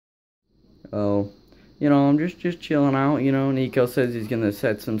Oh, you know, I'm just chilling out. You know, Nico says he's gonna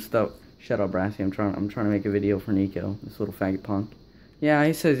set some stuff. Shut up, Brassy. I'm trying to make a video for Nico, this little faggot punk. Yeah,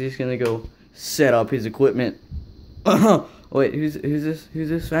 he says he's gonna go set up his equipment. Wait, who's this? Who's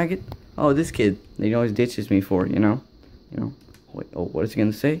this faggot? Oh, this kid. He always ditches me for it, you know. Wait, oh, what is he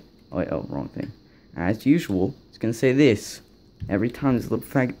gonna say? Oh, wait, oh, wrong thing. As usual, he's gonna say this. Every time this little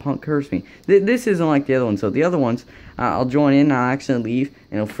faggot punk curses me. This isn't like the other ones. So the other ones, I'll join in, I'll accidentally leave,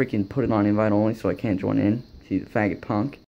 and he'll freaking put it on invite only so I can't join in. See the faggot punk.